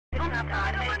I'm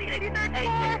on the 83rd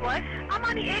floor. What? I'm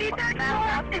on the 83rd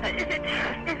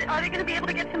floor. Are they going to be able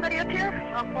to get somebody up here?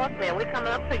 Of course, man. We're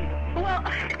coming up to you. Well,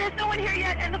 there's no one here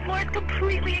yet, and the floor is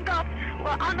completely engulfed.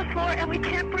 We're on the floor, and we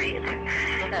can't breathe.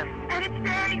 Okay. And it's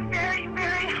very, very,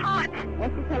 very hot.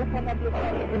 What's the telephone number? The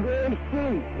Grand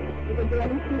Street. You can get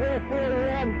anything there,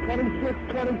 401,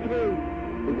 2623.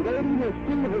 The lady with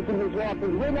fevers in his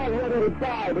office. We're not ready to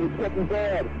die, but it's getting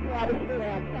bad. Yeah, it's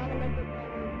bad.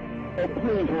 Oh,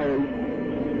 please, hurry.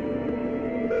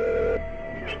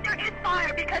 I think there is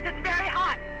fire because it's very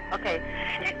hot. Okay.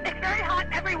 It's very hot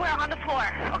everywhere on the floor.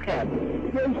 Okay.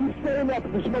 James, he's staying up.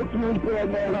 The smoke room's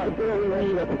bad, man. I barely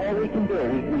leave. That's all we can do.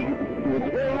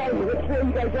 All right, what's where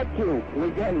you guys up to? We're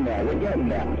getting there.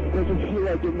 Doesn't feel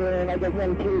like it, man. I got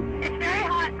one too. It's very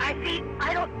hot. I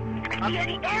don't see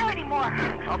any air anymore.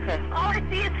 Okay. All I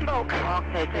see is smoke. Okay,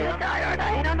 I'm dear. gonna die, aren't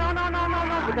I? No.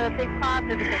 We're going to think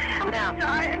positive because calm down.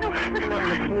 Die.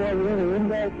 We're in the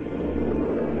window.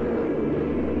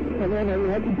 And then we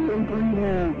have to do it green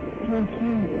now. Can't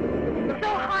see. It's so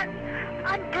hot.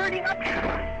 I'm burning up.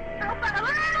 Help!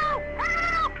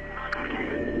 Help!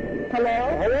 Hello?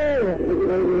 Hello?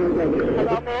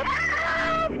 Hello, ma'am?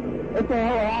 Help! What the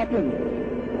hell happened?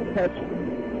 That's...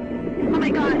 Oh my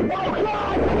God. Oh,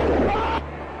 God!